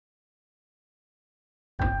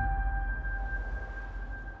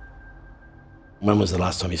When was the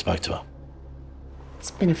last time you spoke to her? It's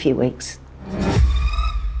been a few weeks.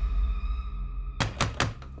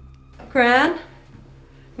 Gran?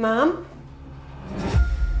 Mom?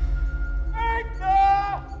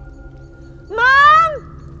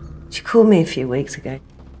 Mom! She called me a few weeks ago.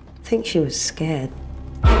 I think she was scared.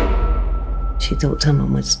 She thought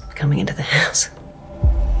someone was coming into the house.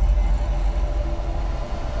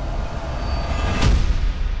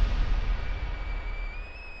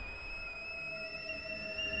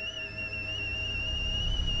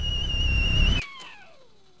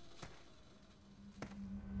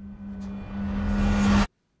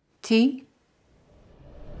 Tea?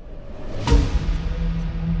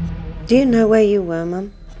 Do you know where you were,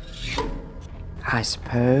 Mum? I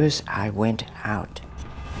suppose I went out.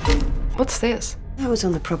 What's this? I was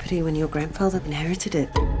on the property when your grandfather inherited it.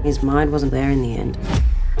 His mind wasn't there in the end.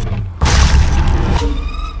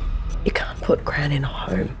 You can't put Gran in a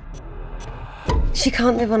home. She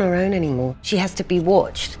can't live on her own anymore. She has to be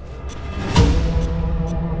watched.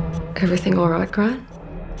 Everything all right, Gran?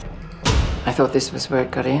 I thought this was where it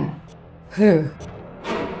got in. Who?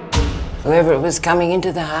 Whoever was coming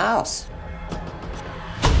into the house.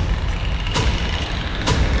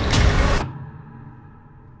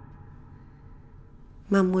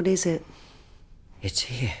 Mum, what is it? It's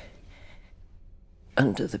here.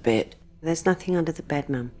 Under the bed. There's nothing under the bed,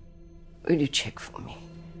 Mum. Will you check for me?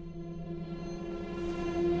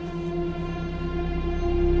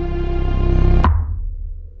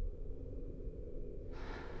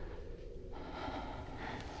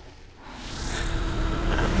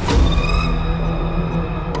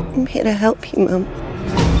 I'm here to help you, Mum.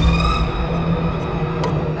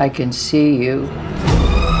 I can see you.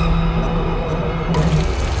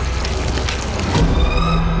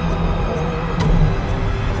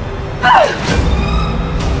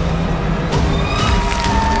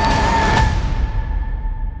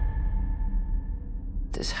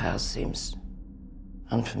 This house seems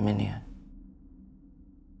unfamiliar.